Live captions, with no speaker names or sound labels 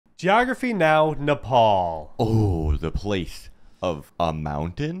Geography Now Nepal. Oh, the place of a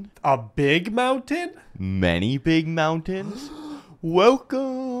mountain? A big mountain? Many big mountains?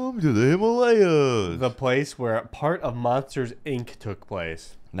 Welcome to the Himalayas! The place where part of Monsters, Inc. took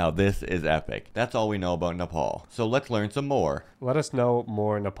place. Now this is epic. That's all we know about Nepal. So let's learn some more. Let us know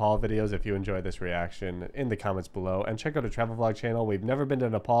more Nepal videos if you enjoyed this reaction in the comments below. And check out our travel vlog channel. We've never been to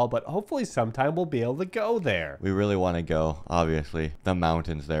Nepal, but hopefully sometime we'll be able to go there. We really want to go, obviously. The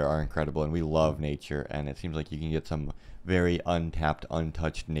mountains there are incredible and we love nature. And it seems like you can get some very untapped,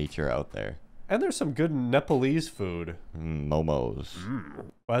 untouched nature out there. And there's some good Nepalese food. Momos.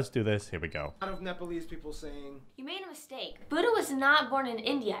 Let's do this. Here we go. A lot of Nepalese people saying, You made a mistake. Buddha was not born in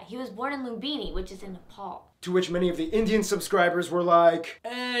India. He was born in Lumbini, which is in Nepal. to which many of the Indian subscribers were like,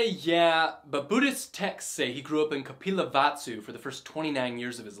 Yeah, but Buddhist texts say he grew up in Kapilavatthu for the first 29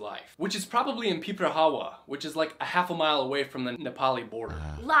 years of his life, which is probably in Piprahawa, which is like a half a mile away from the Nepali border.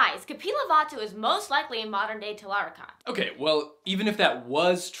 Lies. Kapilavatthu is most likely in modern-day Tallarakan. Okay, well, even if that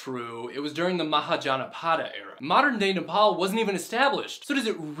was true, it was during the Mahajanapada era. Modern-day Nepal wasn't even established. So does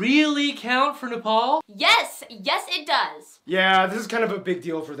it really count for Nepal? Yes, yes it does. yeah, this is kind of a big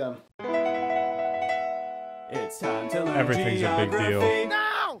deal for them. It's time to learn Everything's a big deal.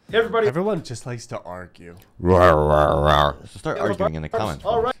 now. Hey everybody. Everyone just likes to argue. So start arguing in the comments.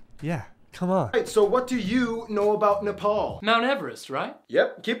 All right. Yeah, come on. Right, so what do you know about Nepal? Mount Everest, right?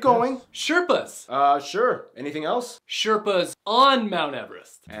 Yep, keep going. Sherpas. Sure. Anything else? Sherpas on Mount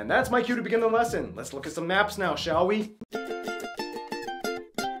Everest. And that's my cue to begin the lesson. Let's look at some maps now, shall we?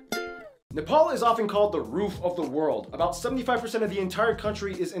 Nepal is often called the roof of the world. About 75% of the entire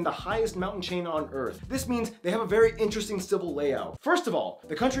country is in the highest mountain chain on Earth. This means they have a very interesting civil layout. First of all,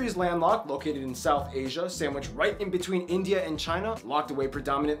 the country is landlocked, located in South Asia, sandwiched right in between India and China, locked away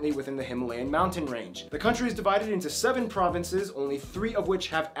predominantly within the Himalayan mountain range. The country is divided into 7 provinces, only 3 of which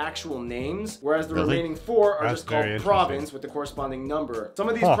have actual names, whereas the remaining 4 are That's just called very province with the corresponding number. Some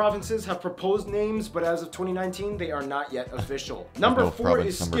of these provinces have proposed names, but as of 2019, they are not yet official. Number no 4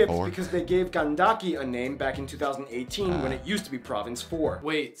 province is number skipped 4. because they gave Gandaki a name back in 2018 when it used to be Province 4.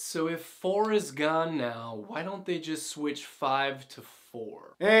 Wait, so if 4 is gone now, why don't they just switch 5 to 4?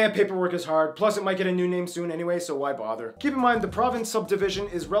 Paperwork is hard, plus it might get a new name soon anyway, so why bother? Keep in mind, the province subdivision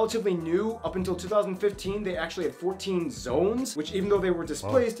is relatively new. Up until 2015, they actually had 14 zones, which even though they were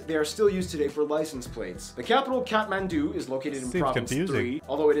displaced, they are still used today for license plates. The capital, Kathmandu, is located in Seems Province confusing. 3,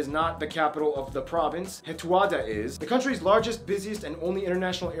 although it is not the capital of the province. Hetwada is. The country's largest, busiest, and only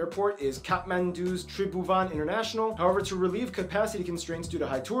international airport is Kathmandu's Tribhuvan International. However, to relieve capacity constraints due to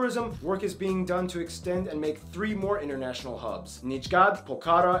high tourism, work is being done to extend and make 3 more international hubs: Nijgad,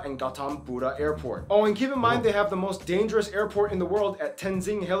 Pokhara, and Gautam Buddha Airport. Oh, and keep in mind they have the most dangerous airport in the world at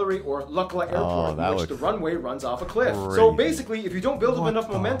Tenzing Hillary or Lukla Airport, in which the runway runs off a cliff. So basically, if you don't build up enough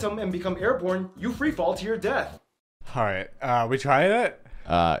momentum and become airborne, you free fall to your death. Alright, we trying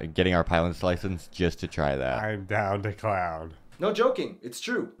it? Getting our pilot's license just to try that. I'm down to clown. No joking, it's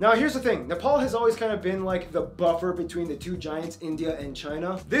true. Now here's the thing, Nepal has always kind of been like the buffer between the 2 giants, India and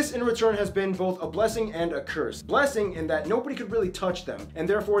China. This in return has been both a blessing and a curse. Blessing in that nobody could really touch them, and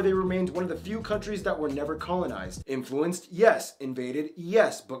therefore they remained one of the few countries that were never colonized. Influenced, yes. Invaded,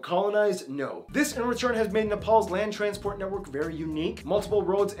 yes. But colonized, no. This in return has made Nepal's land transport network very unique. Multiple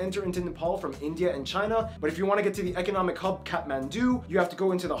roads enter into Nepal from India and China, but if you want to get to the economic hub Kathmandu, you have to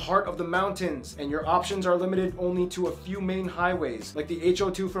go into the heart of the mountains, and your options are limited only to a few main highways, like the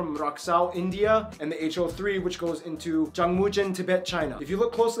HO2 from Raksao, India, and the HO3 which goes into Jangmujen, Tibet, China. If you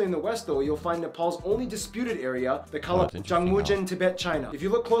look closely in the west though, you'll find Nepal's only disputed area, the Jangmujen, Tibet, China. If you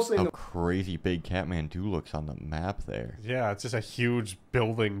look closely in the crazy big Kathmandu looks on the map there. Yeah, it's just a huge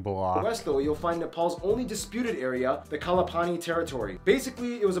building block. west though, you'll find Nepal's only disputed area, the Kalapani territory.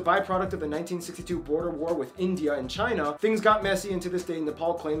 Basically, it was a byproduct of the 1962 border war with India and China. Things got messy, and to this day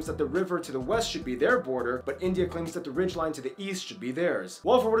Nepal claims that the river to the west should be their border, but India claims that the ridgeline to the east should be theirs.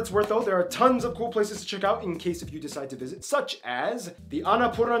 Well, for what it's worth though, there are tons of cool places to check out in case if you decide to visit, such as the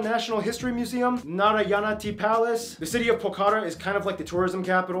Annapurna National History Museum, Narayanati Palace. The city of Pokhara is kind of like the tourism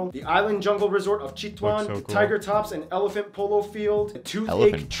capital. The island jungle resort of Chitwan, So the cool. Tiger Tops and Elephant Polo Field, the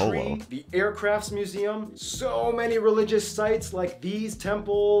Toothache Tree, the Aircrafts Museum. So many religious sites like these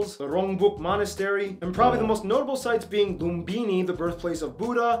temples, the Rongbuk Monastery, and probably the most notable sites being Lumbini, the birthplace of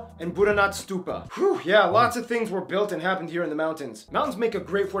Buddha, and Buddhanath Stupa. Whew, yeah, lots of things were built and happened here in the mountains. Mountains make a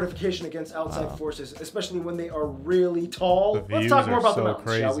great fortification against outside forces, especially when they are really tall. The Let's views talk more are about the so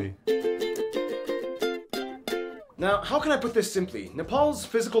mountains, shall we? crazy. Now, how can I put this simply? Nepal's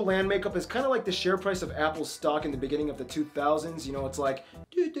physical land makeup is kind of like the share price of Apple's stock in the beginning of the 2000s. You know, it's like...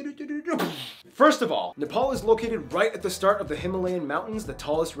 First of all, Nepal is located right at the start of the Himalayan mountains, the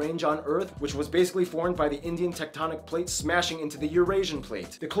tallest range on Earth, which was basically formed by the Indian tectonic plate smashing into the Eurasian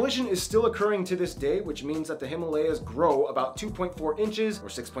plate. The collision is still occurring to this day, which means that the Himalayas grow about 2.4 inches or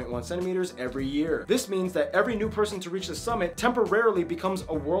 6.1 centimeters every year. This means that every new person to reach the summit temporarily becomes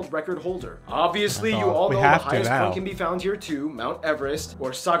a world record holder. Obviously, you all know the highest point can be found here too, Mount Everest,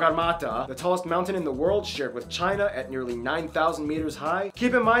 or Sagarmatha, the tallest mountain in the world, shared with China at nearly 9,000 meters high.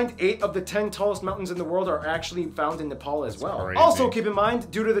 Keep in mind, 8 of the 10 tallest mountains in the world are actually found in Nepal as well. Crazy. Also keep in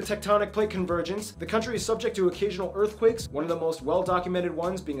mind, due to the tectonic plate convergence, the country is subject to occasional earthquakes, one of the most well-documented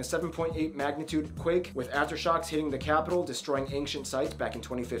ones being a 7.8 magnitude quake with aftershocks hitting the capital, destroying ancient sites back in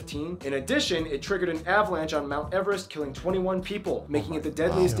 2015. In addition, it triggered an avalanche on Mount Everest, killing 21 people, making it the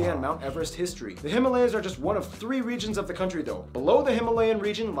deadliest day on Mount Everest history. The Himalayas are just one of 3 regions of the country though. Below the Himalayan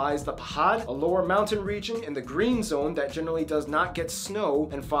region lies the Pahad, a lower mountain region in the green zone that generally does not get snow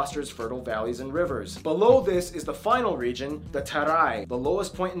and fosters fertile valleys and rivers. Below this is the final region, the Tarai, the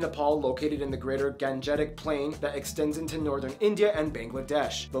lowest point in Nepal located in the greater Gangetic plain that extends into northern India and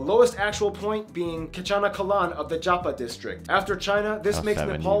Bangladesh. The lowest actual point being Kachanakalan of the Japa district. After China, this makes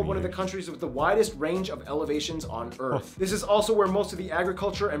Nepal one of the countries with the widest range of elevations on Earth. This is also where most of the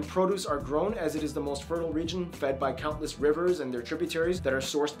agriculture and produce are grown, as it is the most fertile region fed by countless rivers and their tributaries that are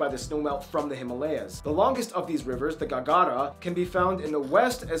sourced by the snowmelt from the Himalayas. The longest of these rivers, the Gagara, can be found in the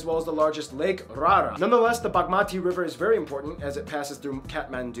west as well as the largest lake, Rara. Nonetheless, the Bagmati River is very important as it passes through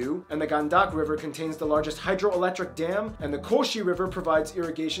Kathmandu, and the Gandak River contains the largest hydroelectric dam, and the Koshi River provides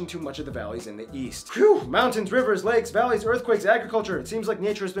irrigation to much of the valleys in the east. Phew! Mountains, rivers, lakes, valleys, earthquakes, agriculture. It seems like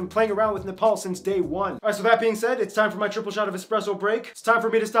nature has been playing around with Nepal since day one. Alright, so that being said, it's time for my triple shot of espresso break. It's time for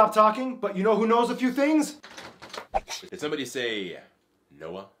me to stop talking, but you know who knows a few things? Did somebody say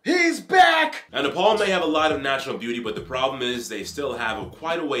Noah? He's back! Now, Nepal may have a lot of natural beauty, but the problem is they still have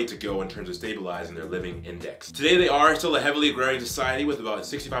quite a way to go in terms of stabilizing their living index. Today, they are still a heavily agrarian society with about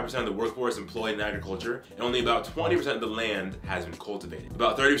 65% of the workforce employed in agriculture, and only about 20% of the land has been cultivated.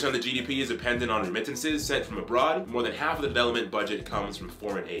 About 30% of the GDP is dependent on remittances sent from abroad. More than half of the development budget comes from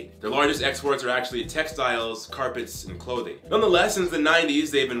foreign aid. Their largest exports are actually textiles, carpets, and clothing. Nonetheless, since the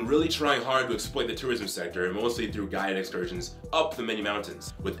 90s, they've been really trying hard to exploit the tourism sector, mostly through guided excursions up the many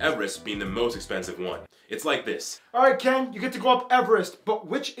mountains, with Everest being the most expensive one. It's like this. Alright Ken, you get to go up Everest, but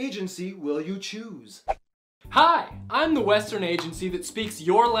which agency will you choose? Hi, I'm the Western agency that speaks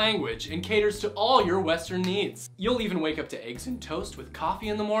your language and caters to all your Western needs. You'll even wake up to eggs and toast with coffee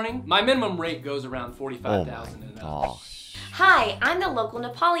in the morning. My minimum rate goes around $45,000 and up. Hi, I'm the local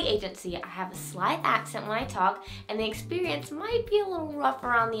Nepali agency. I have a slight accent when I talk, and the experience might be a little rough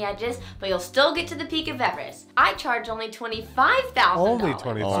around the edges, but you'll still get to the peak of Everest. I charge only $25,000. Only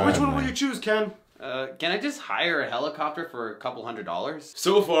 $25,000. Which one will you choose, Ken? Can I just hire a helicopter for a couple $100s?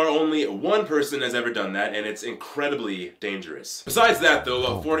 So far, only one person has ever done that, and it's incredibly dangerous. Besides that,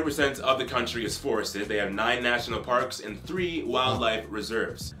 though, 40% of the country is forested. They have 9 national parks and 3 wildlife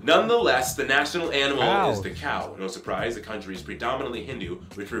reserves. Nonetheless, the national animal is the cow. No surprise, the country is predominantly Hindu,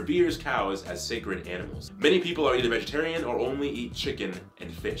 which reveres cows as sacred animals. Many people are either vegetarian or only eat chicken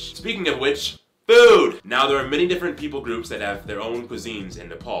and fish. Speaking of which, food! Now, there are many different people groups that have their own cuisines in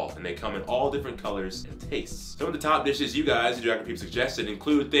Nepal, and they come in all different colors and tastes. Some of the top dishes you guys, the Geography suggested,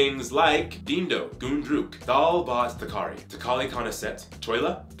 include things like Dindo, Gundruk, Dal Bhat Takari, Takali Kanaset,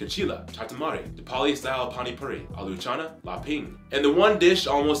 Choila, Kachila, Chatamari, Nepali-style Pani Puri, Aloo Chana, Laping. And the one dish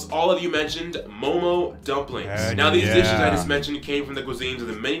almost all of you mentioned, Momo dumplings. Now, these dishes I just mentioned came from the cuisines of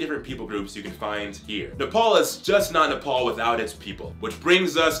the many different people groups you can find here. Nepal is just not Nepal without its people. Which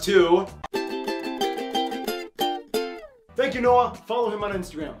brings us to... Thank you, Noah. Follow him on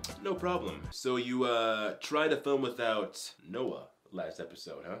Instagram. No problem. So you, tried to film without Noah last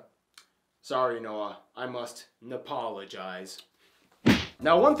episode, huh? Sorry, Noah. I must Nepalogize.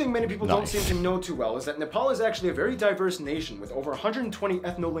 Now, one thing many people don't seem to know too well is that Nepal is actually a very diverse nation with over 120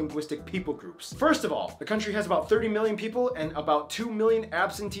 ethno-linguistic people groups. First of all, the country has about 30 million people and about 2 million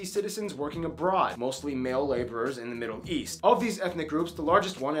absentee citizens working abroad, mostly male laborers in the Middle East. Of these ethnic groups, the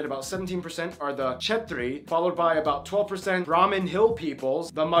largest one at about 17% are the Chetri, followed by about 12% Brahmin Hill peoples,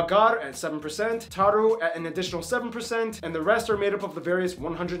 the Magar at 7%, Taru at an additional 7%, and the rest are made up of the various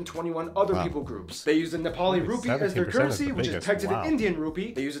 121 other people groups. They use the Nepali rupee as their currency, which is pegged to the Indian rupee,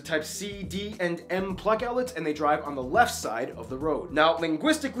 rupee. They use a type C, D, and M pluck outlets, and they drive on the left side of the road. Now,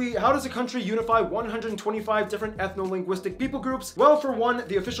 linguistically, how does a country unify 125 different ethno-linguistic people groups? Well, for one,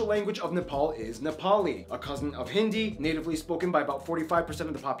 the official language of Nepal is Nepali, a cousin of Hindi, natively spoken by about 45%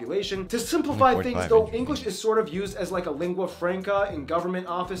 of the population. To simplify things though, English is sort of used as like a lingua franca in government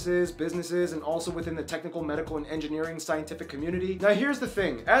offices, businesses, and also within the technical, medical, and engineering scientific community. Now here's the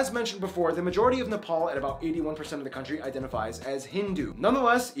thing, as mentioned before, the majority of Nepal at about 81% of the country identifies as Hindu.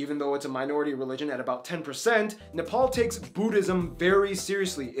 Nonetheless, even though it's a minority religion at about 10%, Nepal takes Buddhism very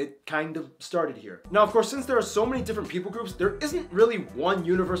seriously. It kind of started here. Now, of course, since there are so many different people groups, there isn't really one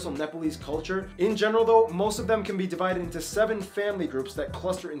universal Nepalese culture. In general though, most of them can be divided into 7 family groups that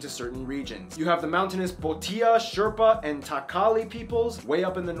cluster into certain regions. You have the mountainous Bhotia, Sherpa, and Takali peoples, way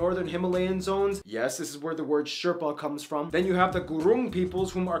up in the northern Himalayan zones. Yes, this is where the word Sherpa comes from. Then you have the Gurung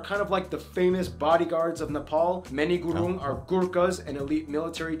peoples, whom are kind of like the famous bodyguards of Nepal. Many Gurung are Gurkhas, an elite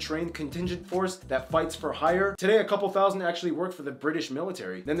military trained contingent force that fights for hire. Today, a couple thousand actually work for the British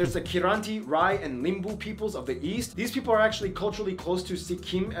military. Then there's the Kiranti, Rai, and Limbu peoples of the east. These people are actually culturally close to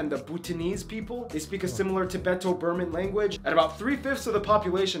Sikkim and the Bhutanese people. They speak a similar Tibeto-Burman language. At about 3/5 of the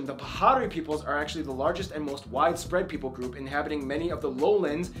population, the Pahari peoples are actually the largest and most widespread people group, inhabiting many of the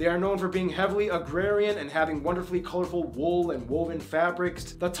lowlands. They are known for being heavily agrarian and having wonderfully colorful wool and woven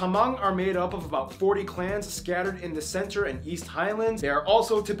fabrics. The Tamang are made up of about 40 clans scattered in the center and east highlands. They are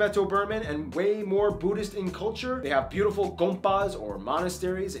also Tibeto-Burman and way more Buddhist in culture. They have beautiful gompas or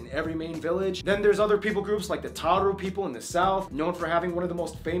monasteries in every main village. Then there's other people groups like the Taru people in the south, known for having one of the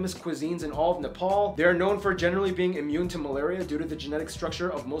most famous cuisines in all of Nepal. They are known for generally being immune to malaria due to the genetic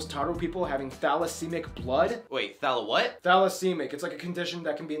structure of most Taru people having thalassemic blood. Wait, what? Thalassemic. It's like a condition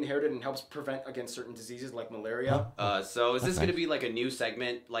that can be inherited and helps prevent against certain diseases like malaria. So is this going to be like a new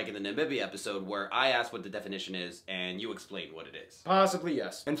segment, like in the Namibia episode, where I ask what the definition is and you explain what it is? Possibly,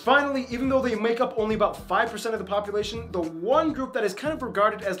 yes. And finally, even though they make up only about 5% of the population, the one group that is kind of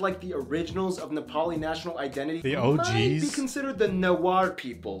regarded as like the originals of Nepali national identity, the OGs, might be considered the Newar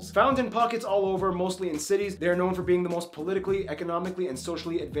peoples. Found in pockets all over, mostly in cities, they are known for being the most politically, economically, and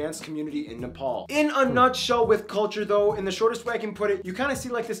socially advanced community in Nepal. In a nutshell with culture though, in the shortest way I can put it, you kind of see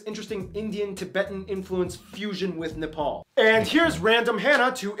like this interesting Indian-Tibetan influence fusion with Nepal. And here's Random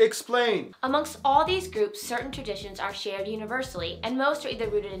Hannah to explain. Amongst all these groups, certain traditions are shared universally, and most are either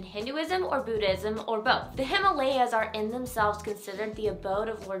rooted in Hinduism or Buddhism or both. The Himalayas are in themselves considered the abode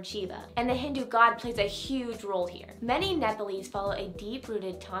of Lord Shiva, and the Hindu god plays a huge role here. Many Nepalese follow a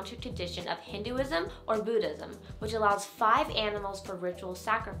deep-rooted tantric tradition of Hinduism or Buddhism, which allows 5 animals for ritual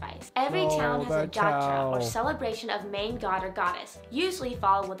sacrifice. Every town has a jatra, or celebration of main god or goddess, usually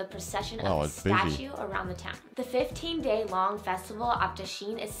followed with a procession of a statue around the town. The 15-day-long festival of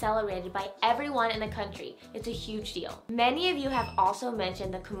Dashin is celebrated by everyone in the country. It's a huge deal. Many of you have also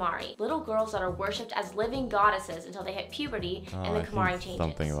mentioned the Kumari, little girls that are worshipped as living goddesses until they hit puberty and the Kumari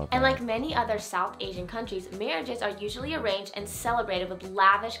changes. And like many other South Asian countries, marriages are usually arranged and celebrated with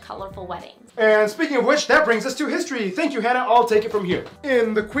lavish, colorful weddings. And speaking of which, that brings us to history. Thank you, Hannah. I'll take it from here.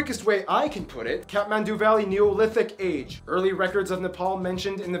 In the quickest way I can put it, Kathmandu Valley Neolithic Age. Early records of Nepal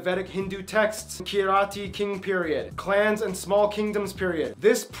mentioned in the Vedic Hindu texts. Kirati King period. Clans and small kingdoms period.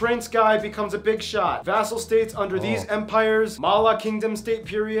 This prince guy becomes a big shot. Vassal states under these empires. Mala Kingdom state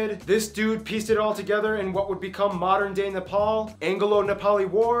period. This dude pieced it all together in what would become modern day Nepal. Anglo-Nepali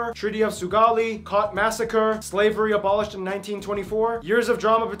War. Treaty of Sugali. Caught massacre. Slavery abolished in 1924. Years of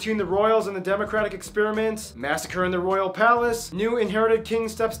drama between the royals and the democratic experiments. Massacre in the royal palace. New inherited king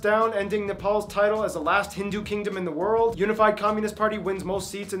steps down, ending Nepal's title as the last Hindu kingdom in the world. Unified Communist Party wins most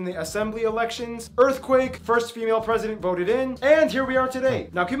seats in the assembly elections. Earthquake. First female president voted in. And here we are today.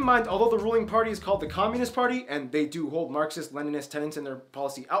 Now keep in mind, although the ruling party is called the Communist Party, and they do hold Marxist-Leninist tenets in their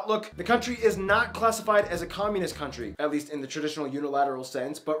policy outlook, the country is not classified as a communist country, at least in the traditional unilateral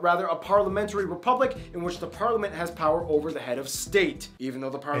sense, but rather a parliamentary republic in which the parliament has power over the head of state, even though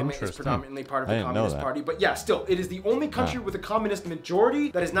the parliament is predominantly part of the Communist Party. But yeah, still, it is the only country with a communist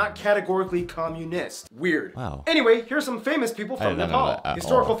majority that is not categorically communist. Weird. Wow. Anyway, here's some famous people from Nepal.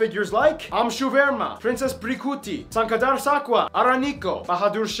 Historical figures like Amshu Verma, Princess Brikuti, Sankadar Sakwa, Araniko,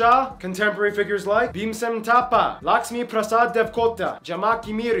 Bahadur Shah. Contemporary figures like Bhimsen Thapa, Lakshmi Prasad Devkota,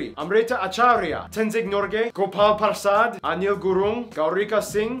 Jamaki Miri, Amrita Acharya, Tenzing Norgay, Gopal Prasad, Anil Gurung, Gaurika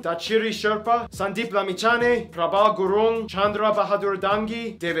Singh, Dachiri Sherpa, Sandeep Lamichane, Prabal Gurung, Chandra Bahadur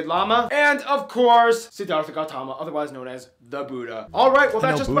Dangi, David Lama, and of course, Siddhartha Gautama, otherwise known as the Buddha. Alright, well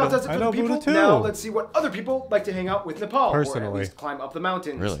that just about does it for the people. Now let's see what other people like to hang out with Nepal, or at least climb up the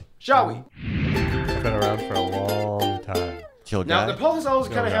mountains. Really? Shall we? I've been around for a long time. chill Now, guy. Nepal has always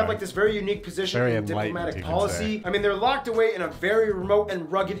kind of guy. had like this very unique position Very in enlightened, diplomatic you can policy. say. I mean, they're locked away in a very remote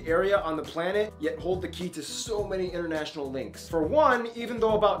and rugged area on the planet, yet hold the key to so many international links. For one, even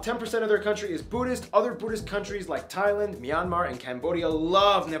though about 10% of their country is Buddhist, other Buddhist countries like Thailand, Myanmar, and Cambodia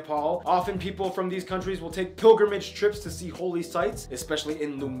love Nepal. Often people from these countries will take pilgrimage trips to see holy sites, especially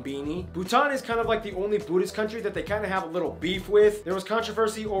in Lumbini. Bhutan is kind of like the only Buddhist country that they kind of have a little beef with. There was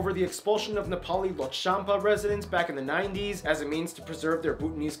controversy over the expulsion of Nepali Lhotshampa residents back in the 90s as a means to preserve their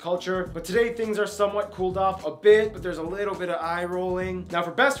Bhutanese culture, but today things are somewhat cooled off a bit, but there's a little bit of eye rolling. Now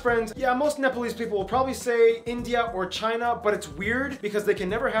for best friends, yeah, most Nepalese people will probably say India or China, but it's weird because they can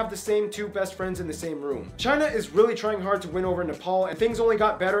never have the same two best friends in the same room. China is really trying hard to win over Nepal, and things only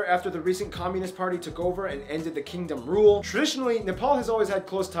got better after the recent Communist Party took over and ended the kingdom rule. Traditionally, Nepal has always had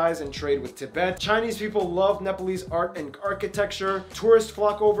close ties and trade with Tibet. Chinese people love Nepalese art and architecture. Tourists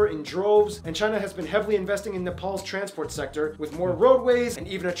flock over in droves, and China has been heavily investing in Nepal's transport sector with more roadways and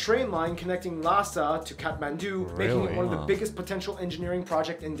even a train line connecting Lhasa to Kathmandu, making it Really? one of the biggest potential engineering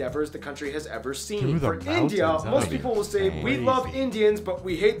project endeavors the country has ever seen. Through the For mountains, India, that most would be people will say, we crazy. love Indians, but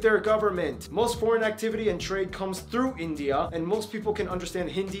we hate their government. Most foreign activity and trade comes through India, and most people can understand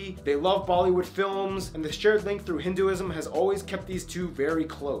Hindi. They love Bollywood films, and the shared link through Hinduism has always kept these two very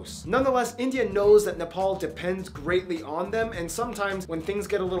close. Nonetheless, India knows that Nepal depends greatly on them, and sometimes when things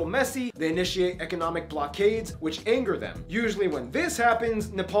get a little messy, they initiate economic blockades, which anger them. Usually when this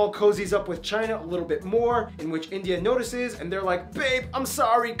happens, Nepal cozies up with China a little bit more, in which India notices, and they're like, babe, I'm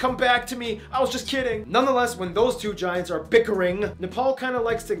sorry, come back to me, I was just kidding. Nonetheless, when those two giants are bickering, Nepal kind of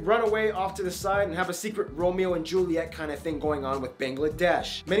likes to run away off to the side and have a secret Romeo and Juliet kind of thing going on with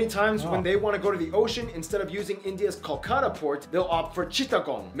Bangladesh. Many times when they want to go to the ocean, instead of using India's Kolkata port, they'll opt for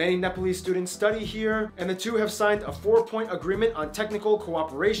Chittagong. Many Nepalese students study here, and the two have signed a 4-point agreement on technical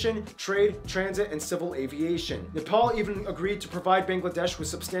cooperation, trade, transit, and civil aviation. Nepal even agreed to provide Bangladesh with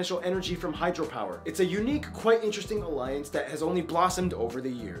substantial energy from hydropower. It's a unique, quite interesting alliance that has only blossomed over the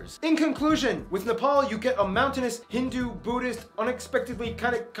years. In conclusion, with Nepal, you get a mountainous, Hindu, Buddhist, unexpectedly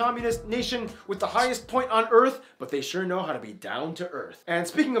kind of communist nation with the highest point on earth, but they sure know how to be down to earth. And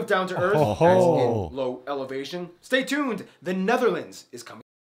speaking of down to earth, as in low elevation, stay tuned, the Netherlands is coming.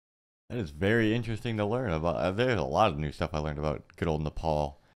 That is very interesting to learn about. There's a lot of new stuff I learned about good old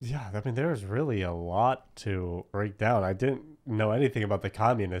Nepal. Yeah, I mean, there's really a lot to break down. I didn't know anything about the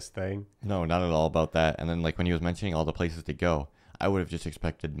communist thing. No, not at all about that. And then like when he was mentioning all the places to go, I would have just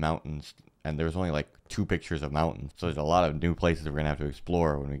expected mountains, and there was only like 2 pictures of mountains. So there's a lot of new places we're gonna have to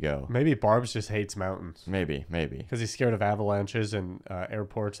explore when we go. Maybe Barbs just hates mountains. Maybe. Because he's scared of avalanches and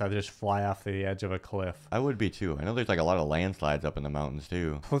airports that just fly off the edge of a cliff. I would be too. I know there's like a lot of landslides up in the mountains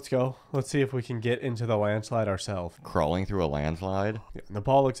too. Let's go. Let's see if we can get into the landslide ourselves. Crawling through a landslide? Yeah,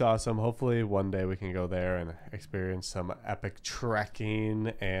 Nepal looks awesome. Hopefully one day we can go there and experience some epic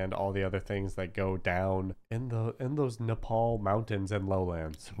trekking and all the other things that go down in those Nepal mountains and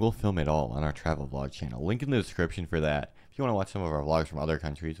lowlands. We'll film it all on our travel vlog channel. Link in the description for that. If you want to watch some of our vlogs from other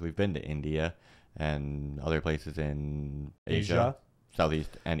countries, we've been to India and other places in Asia.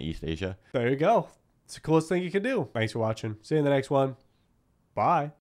 Southeast and East Asia. There you go. It's the coolest thing you can do. Thanks for watching. See you in the next one. Bye.